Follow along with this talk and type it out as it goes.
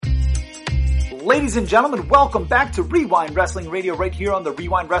Ladies and gentlemen, welcome back to Rewind Wrestling Radio right here on the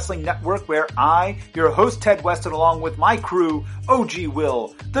Rewind Wrestling Network, where I, your host Ted Weston, along with my crew, OG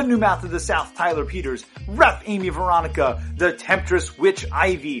Will, the New Mouth of the South Tyler Peters, Ref Amy Veronica, the Temptress Witch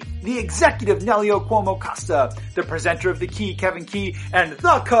Ivy, the Executive Nelio Cuomo Costa, the presenter of The Key Kevin Key, and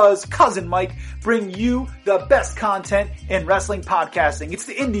the Cousin Mike bring you the best content in wrestling podcasting. It's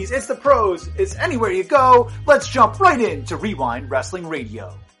the indies, it's the pros, it's anywhere you go. Let's jump right into Rewind Wrestling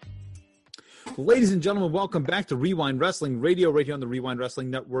Radio. Ladies and gentlemen, welcome back to Rewind Wrestling Radio right here on the Rewind Wrestling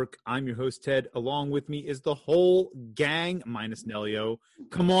Network. I'm your host, Ted. Along with me is the whole gang, minus Nelio.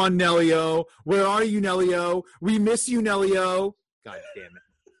 Come on, Nelio. Where are you, Nelio? We miss you, Nelio. God damn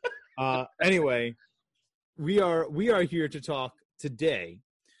it. Anyway, we are here to talk today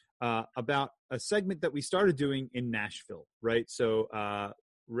about a segment that we started doing in Nashville, right? So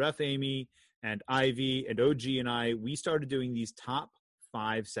Ref Amy and Ivy and OG and I, we started doing these top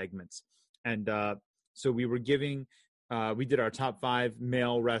 5 segments. And so we were giving, we did our top 5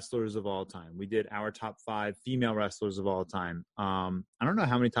 male wrestlers of all time. We did our top 5 female wrestlers of all time. I don't know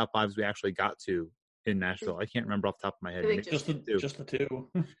how many top 5s we actually got to in Nashville. I can't remember off the top of my head. Just the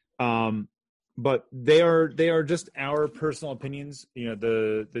 2. But they are just our personal opinions. You know,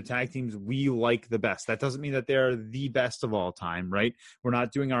 the tag teams we like the best. That doesn't mean that they're the best of all time, right? We're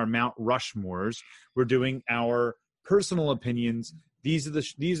not doing our Mount Rushmores. We're doing our personal opinions. These are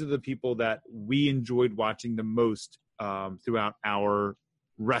the people that we enjoyed watching the most throughout our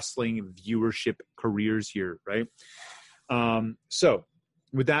wrestling viewership careers here, right? So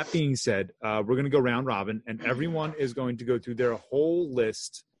with that being said, we're going to go round robin, and everyone is going to go through their whole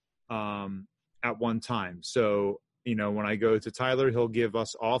list at one time. So, you know, when I go to Tyler, he'll give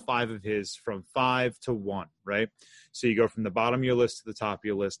us all 5 of his from 5 to 1, right? So you go from the bottom of your list to the top of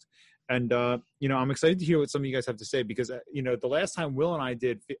your list. And, you know, I'm excited to hear what some of you guys have to say because, you know, the last time Will and I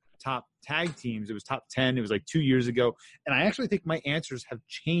did top tag teams, it was top 10. It was like 2 years ago. And I actually think my answers have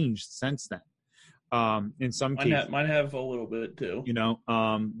changed since then. In some cases. Mine have a little bit too. You know,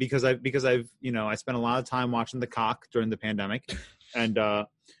 because I've, you know, I spent a lot of time watching The Cock during the pandemic.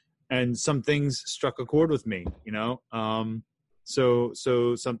 And some things struck a chord with me, you know. So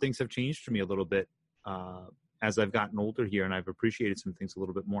some things have changed for me a little bit. As I've gotten older here, and I've appreciated some things a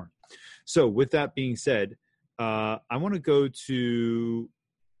little bit more. So with that being said, I want to go to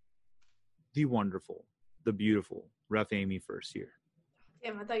the wonderful, the beautiful Ref Amy first here.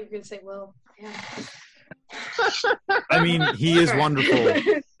 Damn, I thought you were going to say Will. Yeah. I mean, he is wonderful,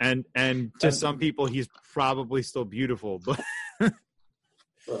 and to some people, he's probably still beautiful, but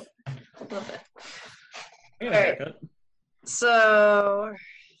Love it. I got a haircut. So,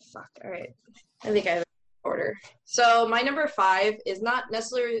 all right. I think I have order. So my number 5 is not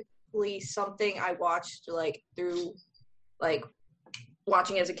necessarily something I watched like through like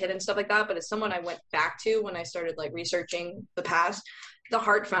watching as a kid and stuff like that, but it's someone I went back to when I started like researching the past. The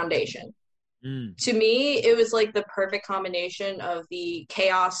Hart Foundation. To me, it was like the perfect combination of the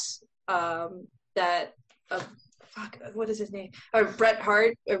chaos what is his name? Bret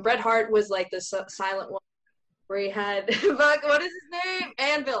Hart. Bret Hart was like the silent one. Where he had, what is his name?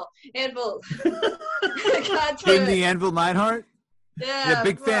 Anvil. King the Anvil Neidhart? Yeah,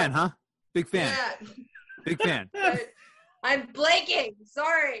 big fan, huh? Big fan. Yeah. Big fan. I'm blanking.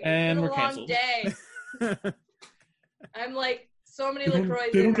 Sorry. And it's been we're a long canceled. day. I'm like so many LaCroix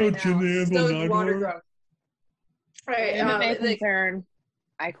They don't right know Jim the now. Anvil Still water drunk. Right. Concern.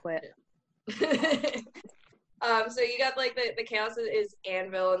 I quit. So you got like the chaos is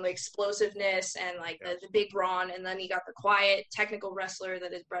Anvil and the explosiveness and like the big brawn, and then you got the quiet technical wrestler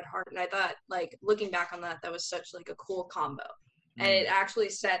that is Bret Hart. And I thought, like, looking back on that was such like a cool combo, and it actually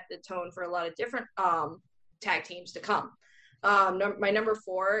set the tone for a lot of different tag teams to come. My number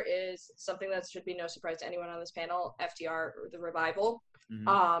 4 is something that should be no surprise to anyone on this panel: FTR, or the Revival.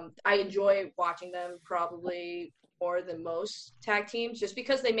 I enjoy watching them probably more than most tag teams, just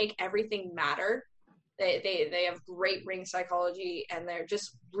because they make everything matter. They have great ring psychology, and they're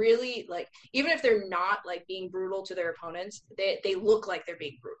just really like, even if they're not like being brutal to their opponents, they look like they're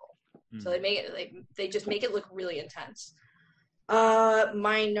being brutal. So they make it they just make it look really intense.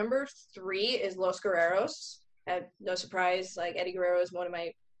 My number 3 is Los Guerreros. No surprise, like Eddie Guerrero is one of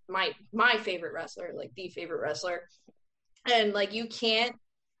my favorite wrestler, like the favorite wrestler. And like, you can't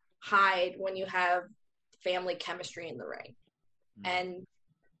hide when you have family chemistry in the ring. And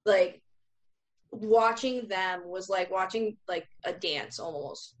like, watching them was like watching like a dance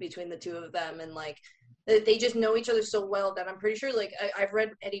almost between the two of them, and like they just know each other so well that I'm pretty sure, like, I've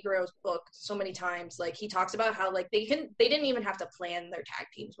read Eddie Guerrero's book so many times. Like, he talks about how like they didn't even have to plan their tag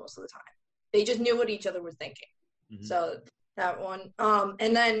teams most of the time. They just knew what each other was thinking. So that one.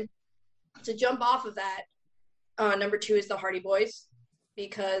 And then to jump off of that, number 2 is the Hardy Boys,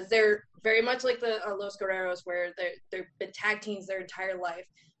 because they're very much like the Los Guerreros, where they've been tag teams their entire life,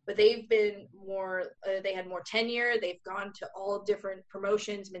 but they've been more, they had more tenure. They've gone to all different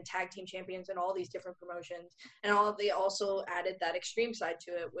promotions, been tag team champions in all these different promotions, and they also added that extreme side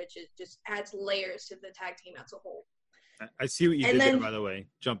to it, which is just adds layers to the tag team as a whole. I see what you did there, by the way,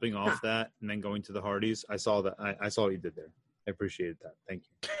 jumping off that and then going to the Hardys. I saw that. I saw what you did there. I appreciated that. Thank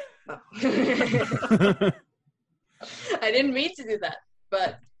you. Oh. I didn't mean to do that,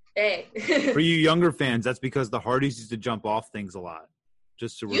 but hey. For you younger fans, that's because the Hardys used to jump off things a lot.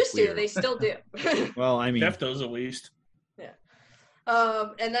 Just to used to, they still do. Well, I mean, Jeff does at least. Yeah.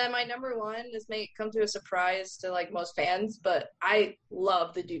 And then my number 1, this may come to a surprise to like most fans, but I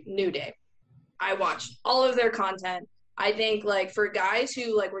love the New Day. I watched all of their content. I think like for guys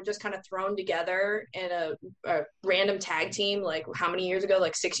who like were just kind of thrown together in a random tag team, like how many years ago,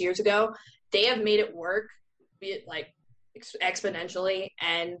 like 6 years ago, they have made it work, be it like exponentially,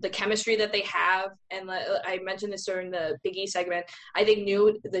 and the chemistry that they have, and I mentioned this during the Big E segment, I think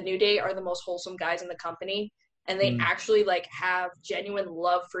the New Day are the most wholesome guys in the company, and they actually like have genuine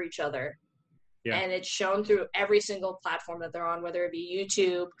love for each other. Yeah. And it's shown through every single platform that they're on, whether it be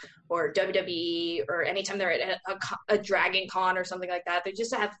YouTube or WWE or anytime they're at a Dragon Con or something like that. They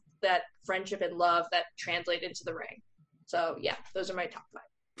just have that friendship and love that translate into the ring. So, yeah, those are my top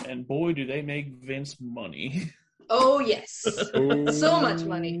 5. And boy, do they make Vince money. Oh, yes. So much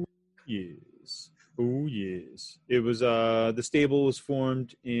money. Yes. Oh, yes. It was, the stable was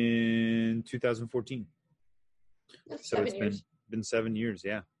formed in 2014. That's so 7 years. Been 7 years,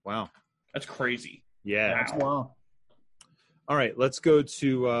 yeah. Wow. That's crazy. Yeah. That's wow. All right, let's go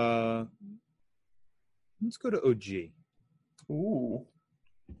to OG. Ooh.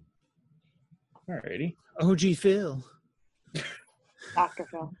 Alrighty. OG Phil. Dr.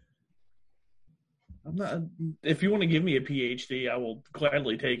 Phil. I'm not. If you want to give me a PhD, I will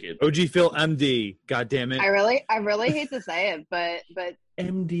gladly take it. OG Phil, MD. God damn it. I really hate to say it, but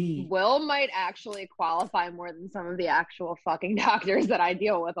MD. Will might actually qualify more than some of the actual fucking doctors that I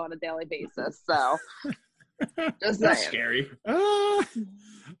deal with on a daily basis. So, just That's saying. scary.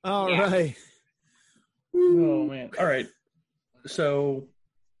 All right. Oh man. All right. So,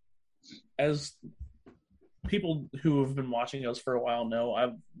 as people who have been watching us for a while know,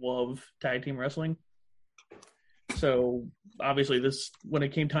 I love tag team wrestling. So obviously, when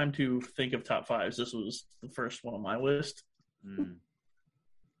it came time to think of top 5s, this was the first one on my list.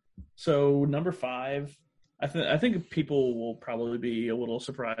 So number 5, I think people will probably be a little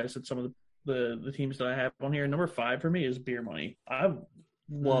surprised at some of the teams that I have on here. Number 5 for me is Beer Money. I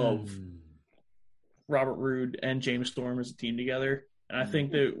love Robert Roode and James Storm as a team together, and I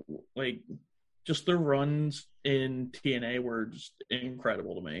think that like just their runs in TNA were just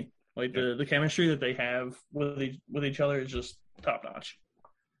incredible to me. Like the chemistry that they have with each other is just top notch.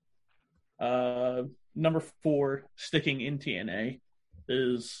 Number 4, sticking in TNA,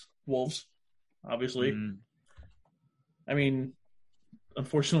 is Wolves, obviously. I mean,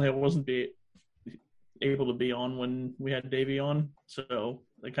 unfortunately, I wasn't able to be on when we had Davey on, so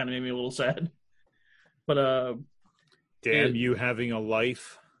that kind of made me a little sad. But damn you having a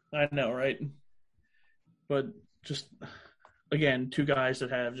life. I know, right? But just again, 2 guys that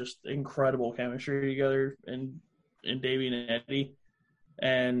have just incredible chemistry together, and Davey and Eddie.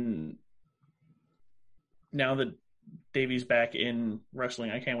 And now that Davey's back in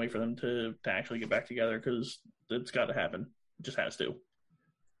wrestling, I can't wait for them to actually get back together, because it's got to happen. It just has to.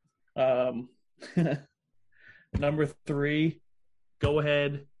 Number 3, go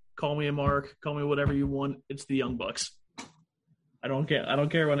ahead, call me a mark, call me whatever you want. It's the Young Bucks. I don't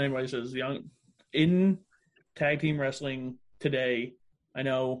care what anybody says. In tag team wrestling today, I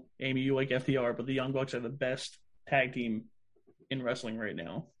know, Amy, you like FTR, but the Young Bucks are the best tag team in wrestling right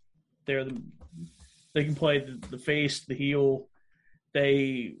now. They can play the face, the heel,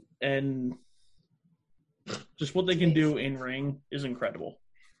 and just what they can do in ring is incredible.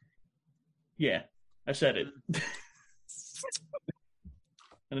 Yeah, I said it.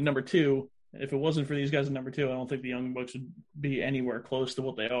 And then number 2, if it wasn't for these guys at number 2, I don't think the Young Bucks would be anywhere close to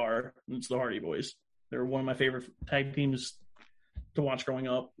what they are. It's the Hardy Boys. They're one of my favorite tag teams to watch growing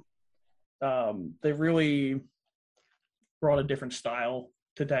up. They really brought a different style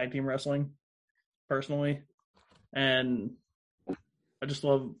to tag team wrestling, personally. And I just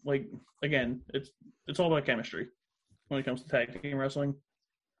love, like, again, it's all about chemistry when it comes to tag team wrestling.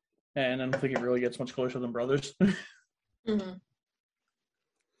 And I don't think it really gets much closer than brothers. Mm-hmm.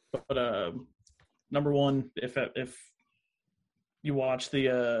 But number 1, if you watch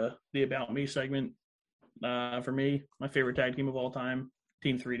the About Me segment, for me, my favorite tag team of all time,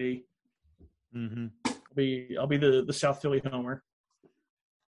 Team 3D. Mm-hmm. I'll be the South Philly homer.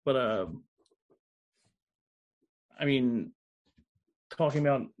 But I mean, talking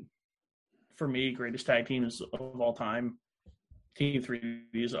about, for me, greatest tag teams of all time, Team 3D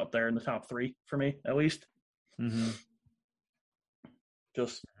is up there in the top 3 for me, at least. Mm-hmm.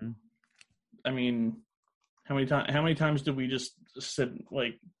 Just, I mean, how many times did we just sit,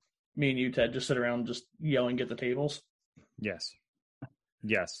 like, me and you, Ted, just sit around just yelling at the tables? Yes.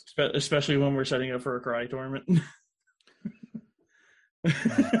 Yes. Especially when we're setting up for a karate tournament.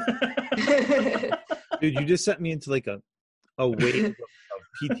 Dude, you just sent me into like a wave of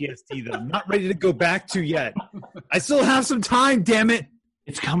PTSD that I'm not ready to go back to yet. I still have some time, damn it.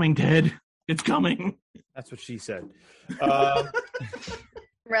 It's coming, Ted. It's coming. That's what she said.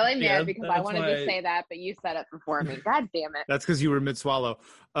 Really mad Yeah, because I wanted to say that, but you said it before me. God damn it. That's because you were mid-swallow.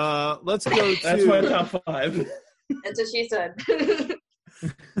 Let's go to... That's my top 5. That's what she said.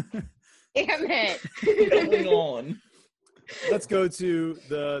 Damn it. Going on. Let's go to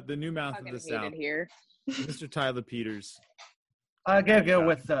the new mouth of the South, here. Mr. Tyler Peters. I gotta go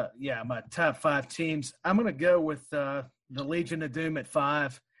with my top 5 teams. I'm gonna go with the Legion of Doom at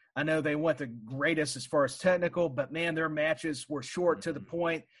 5. I know they weren't the greatest as far as technical, but man, their matches were short to the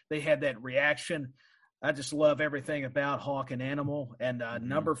point. They had that reaction. I just love everything about Hawk and Animal. And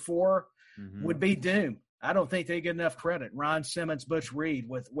number 4 would be Doom. I don't think they get enough credit. Ron Simmons, Butch Reed,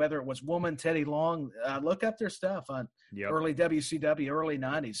 with whether it was Woman, Teddy Long, look up their stuff on early WCW, early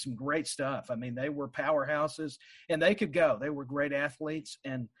 90s, some great stuff. I mean, they were powerhouses, and they could go. They were great athletes.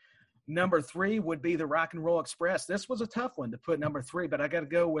 And number 3 would be the Rock and Roll Express. This was a tough one to put number 3, but I got to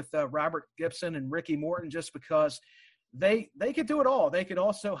go with Robert Gibson and Ricky Morton just because they could do it all. They could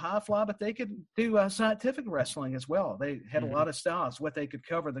also high fly, but they could do scientific wrestling as well. They had a lot of styles, what they could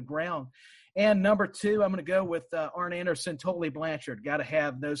cover the ground. And number 2, I'm going to go with Arn Anderson, Tully Blanchard. Got to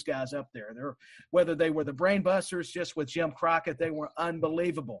have those guys up there. Whether they were the Brain Busters, just with Jim Crockett, they were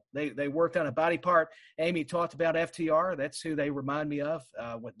unbelievable. They worked on a body part. Amy talked about FTR. That's who they remind me of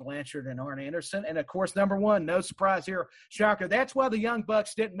with Blanchard and Arn Anderson. And, of course, number 1, no surprise here, shocker. That's why the Young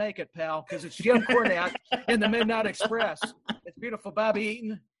Bucks didn't make it, pal, because it's Jim Cornette in the Midnight Express. It's beautiful Bobby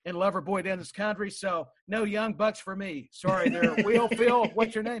Eaton and Loverboy Dennis Condrey. So no Young Bucks for me. Sorry there. Will, Phil,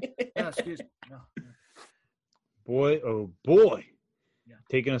 what's your name? Excuse me. No. Boy, oh boy. Yeah.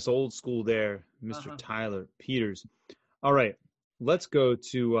 Taking us old school there, Mr. Tyler Peters. All right, let's go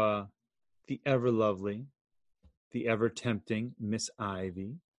to the ever lovely, the ever tempting Miss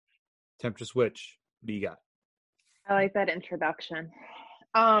Ivy. Temptress Witch, what do you got? I like that introduction.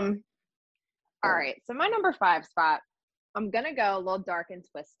 All right, so my number 5 spot, I'm going to go a little dark and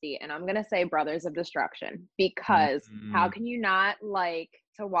twisty, and I'm going to say Brothers of Destruction, because how can you not like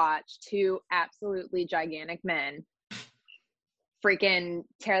to watch 2 absolutely gigantic men freaking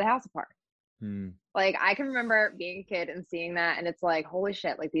tear the house apart? Like, I can remember being a kid and seeing that, and it's like, holy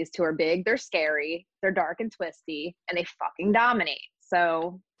shit, like, these 2 are big, they're scary, they're dark and twisty, and they fucking dominate.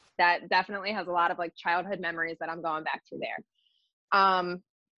 So that definitely has a lot of, like, childhood memories that I'm going back to there.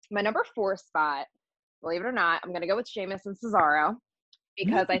 My number 4 spot, believe it or not, I'm going to go with Sheamus and Cesaro,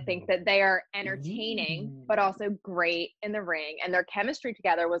 because I think that they are entertaining, but also great in the ring, and their chemistry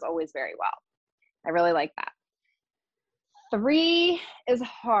together was always very well. I really like that. 3 is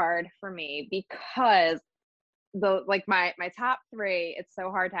hard for me because my top 3, it's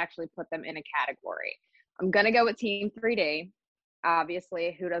so hard to actually put them in a category. I'm going to go with Team 3D.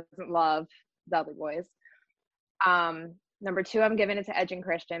 Obviously, who doesn't love Dudley Boys? Number 2, I'm giving it to Edge and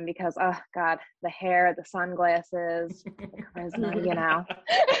Christian because, oh, God, the hair, the sunglasses, the charisma, you know.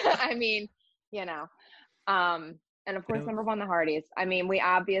 I mean, you know. And, of course, number 1, the Hardys. I mean, we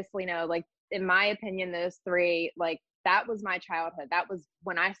obviously know, like, in my opinion, those 3, like, that was my childhood. That was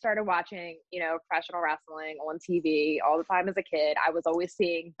when I started watching, you know, professional wrestling on TV all the time as a kid. I was always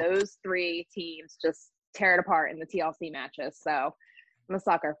seeing those 3 teams just tear it apart in the TLC matches. So I'm a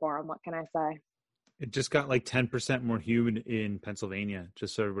sucker for them. What can I say? It just got like 10% more humid in Pennsylvania,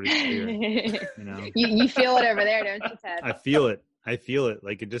 just so everybody's clear. You know, you feel it over there, don't you, Ted? I feel it.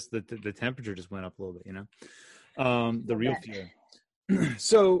 Like it just the temperature just went up a little bit. You know, the real fear.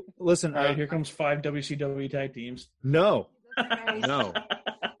 So listen, all right, here comes 5 WCW tag teams. No.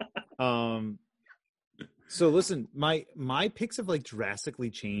 So listen, my picks have like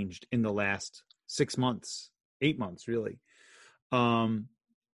drastically changed in the last 6 months, 8 months, really.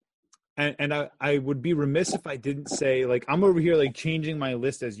 And I would be remiss if I didn't say, like, I'm over here like changing my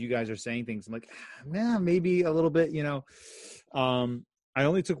list as you guys are saying things. I'm like, maybe a little bit, you know. I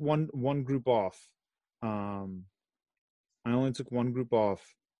only took one group off. I only took one group off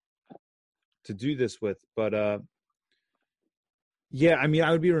to do this with, but Yeah, I mean,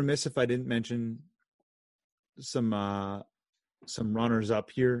 I would be remiss if I didn't mention some runners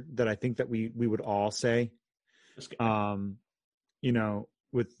up here that I think that we would all say. You know,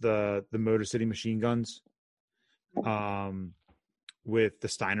 with the Motor City Machine Guns, with the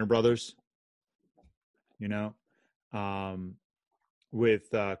Steiner brothers, you know, with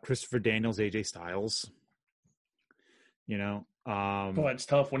Christopher Daniels, AJ Styles, you know. Boy, it's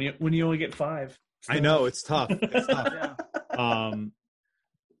tough when you only get 5. I know it's tough. It's tough. Yeah.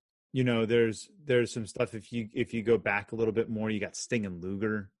 You know, there's some stuff if you go back a little bit more, you got Sting and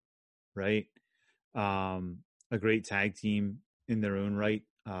Luger, right? A great tag team in their own right.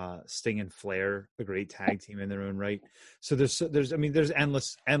 Sting and Flair, a great tag team in their own right. So there's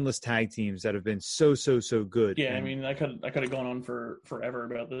endless tag teams that have been so good. Yeah, I mean, I could have gone on for forever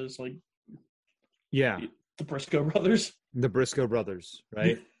about this. Like, yeah, the Briscoe brothers,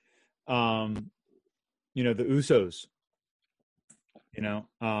 right? You know, the Usos. You know,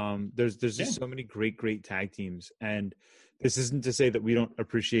 there's just so many great tag teams, and this isn't to say that we don't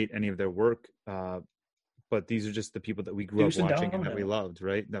appreciate any of their work, but these are just the people that we grew up watching and that we loved,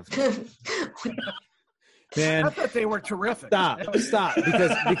 right? Man, I thought they were terrific. Stop,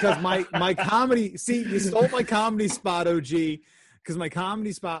 because my comedy. See, you stole my comedy spot, OG, because my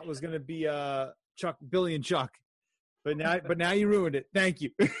comedy spot was going to be Billy and Chuck, but now you ruined it. Thank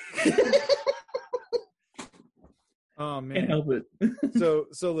you. Oh man, can't help it. so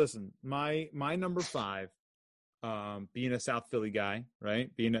listen, my number 5, being a South Philly guy,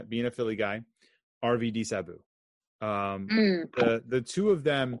 right? Being a Philly guy, RVD Sabu. The two of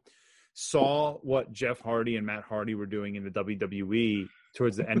them saw what Jeff Hardy and Matt Hardy were doing in the WWE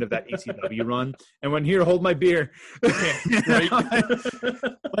towards the end of that ECW run, and went, here, hold my beer. Let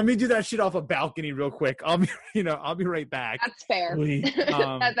me do that shit off a balcony real quick. I'll be right back. That's fair.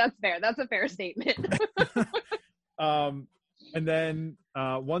 That's fair. That's a fair statement. And then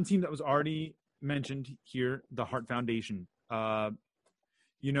one team that was already mentioned here, the Hart Foundation.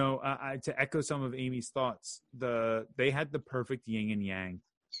 You know, to echo some of Amy's thoughts, they had the perfect yin and yang.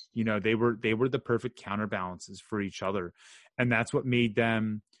 You know, they were the perfect counterbalances for each other, and that's what made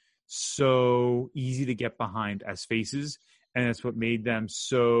them so easy to get behind as faces, and that's what made them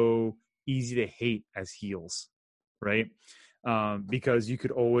so easy to hate as heels, right? Because you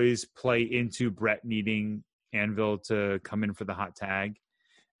could always play into Brett needing Anvil to come in for the hot tag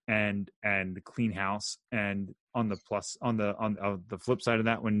and clean house, and on the flip side of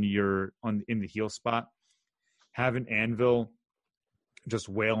that, when you're in the heel spot, having Anvil just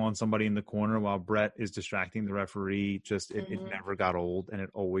wail on somebody in the corner while Brett is distracting the referee, it never got old, and it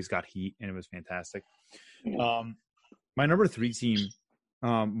always got heat, and it was fantastic. My number 3 team,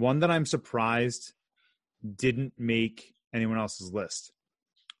 one that I'm surprised didn't make anyone else's list,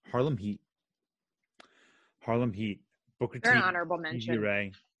 Harlem Heat. Booker T, They're an honorable mention.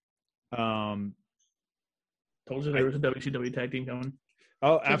 Ray. Told you there was a WCW tag team coming.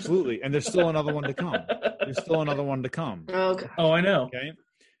 Oh, absolutely. And there's still another one to come. Okay. Oh, I know. Okay.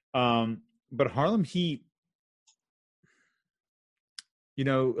 But Harlem Heat, you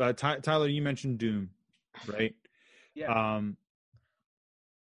know, Tyler, you mentioned Doom, right? Yeah.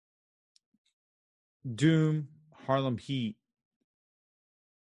 Doom, Harlem Heat,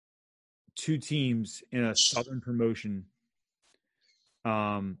 2 teams in a Southern promotion,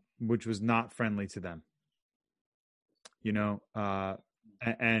 which was not friendly to them, you know,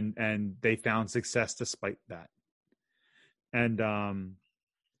 and they found success despite that. And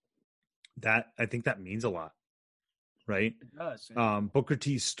that, I think that means a lot, right? It does. Yeah. Booker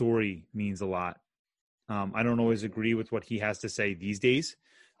T's story means a lot. I don't always agree with what he has to say these days,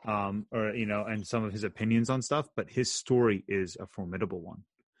 or, you know, and some of his opinions on stuff, but his story is a formidable one.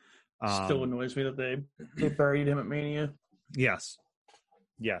 Still annoys me that they buried him at Mania. Yes.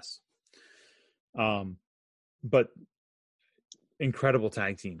 But incredible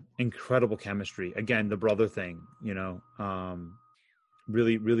tag team, incredible chemistry. Again, the brother thing, you know,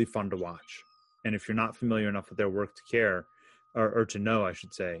 really, really fun to watch. And if you're not familiar enough with their work to care, or to know, I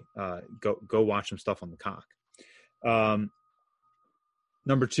should say, go watch some stuff on the Cock.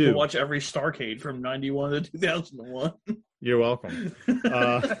 Number 2. We'll watch every Starrcade from 91 to 2001. You're welcome.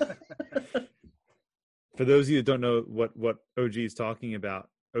 For those of you that don't know what OG is talking about,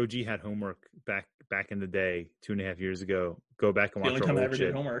 OG had homework back in the day, 2.5 years ago. Go back and watch the only our time I old ever shit.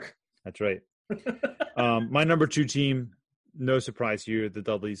 did homework. That's right. My number 2 team, no surprise here, the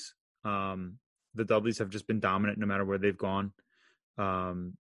Dudleys. The Dudleys have just been dominant no matter where they've gone.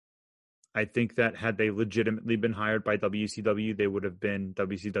 I think that had they legitimately been hired by WCW, they would have been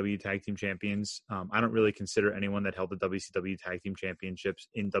WCW Tag Team Champions. I don't really consider anyone that held the WCW Tag Team Championships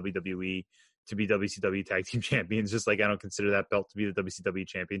in WWE to be WCW Tag Team Champions. Just like I don't consider that belt to be the WCW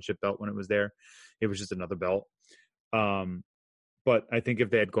Championship belt when it was there. It was just another belt. But I think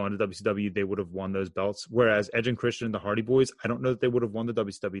if they had gone to WCW, they would have won those belts. Whereas Edge and Christian and the Hardy Boys, I don't know that they would have won the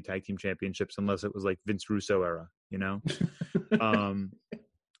WCW Tag Team Championships unless it was like Vince Russo era, you know?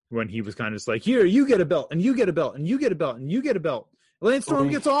 When he was kind of just like, here, you get a belt, and you get a belt, and you get a belt, and you get a belt. Lance Storm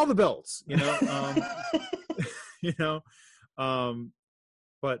gets all the belts, you know? You know?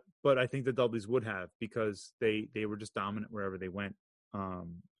 But I think the Dudleys would have, because they were just dominant wherever they went.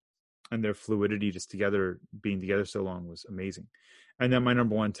 And their fluidity just being together so long was amazing. And then my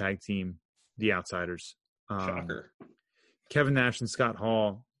number one tag team, the Outsiders. Shocker. Kevin Nash and Scott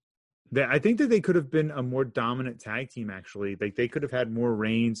Hall. I think that they could have been a more dominant tag team, actually. Like, they could have had more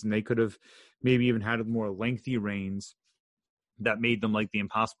reigns, and they could have maybe even had more lengthy reigns that made them like the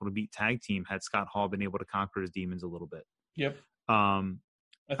impossible to beat tag team had Scott Hall been able to conquer his demons a little bit. Yep. I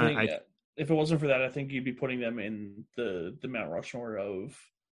think if it wasn't for that, I think you'd be putting them in the Mount Rushmore of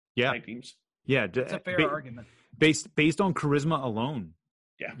tag teams. Yeah, it's a fair argument. Based on charisma alone.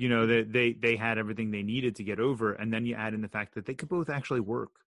 Yeah. You know, they had everything they needed to get over, and then you add in the fact that they could both actually work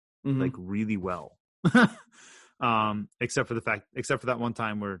like really well. Except for that one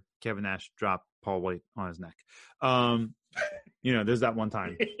time where Kevin Nash dropped Paul White on his neck. You know, there's that one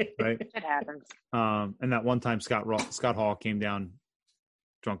time, right? It happens. And that one time Scott Hall came down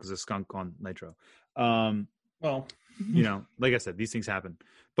drunk as a skunk on Nitro. Well, you know, like I said, these things happen.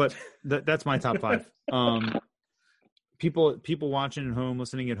 But that's my top 5. People watching at home,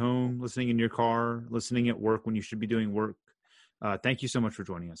 listening in your car, listening at work when you should be doing work. Thank you so much for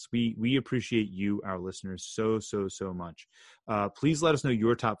joining us. We appreciate you, our listeners, so much. Please let us know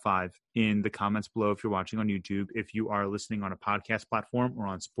your top 5 in the comments below if you're watching on YouTube. If you are listening on a podcast platform or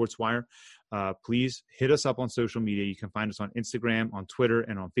on SportsWire, please hit us up on social media. You can find us on Instagram, on Twitter,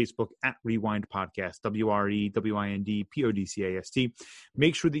 and on Facebook at Rewind Podcast, WREWIND PODCAST.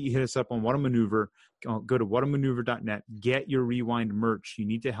 Make sure that you hit us up on What a Maneuver. Go to whatamaneuver.net. Get your Rewind merch. You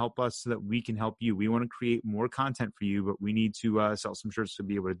need to help us so that we can help you. We want to create more content for you, but we need to sell some shirts to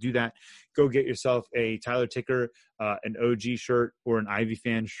be able to do that. Go get yourself a Tyler Ticker, an OG shirt, or an Ivy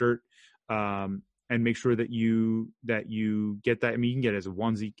Fan shirt, and make sure that you get that. I mean, you can get it as a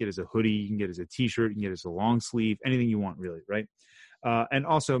onesie, get it as a hoodie, you can get it as a T-shirt, you can get it as a long sleeve, anything you want, really, right? And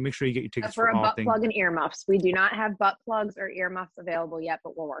also make sure you get your tickets for a all butt things. plug and earmuffs. We do not have butt plugs or earmuffs available yet,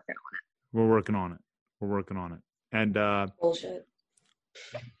 but we're working on it. We're working on it. And bullshit.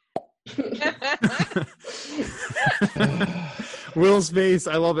 Will's face,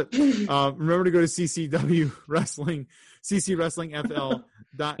 I love it. Remember to go to CCW Wrestling,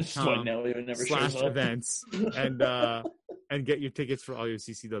 ccwrestling.com/events, and get your tickets for all your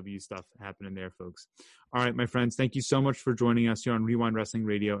CCW stuff happening there, folks. All right, my friends, thank you so much for joining us here on Rewind Wrestling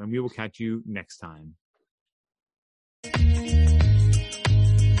Radio, and we will catch you next time.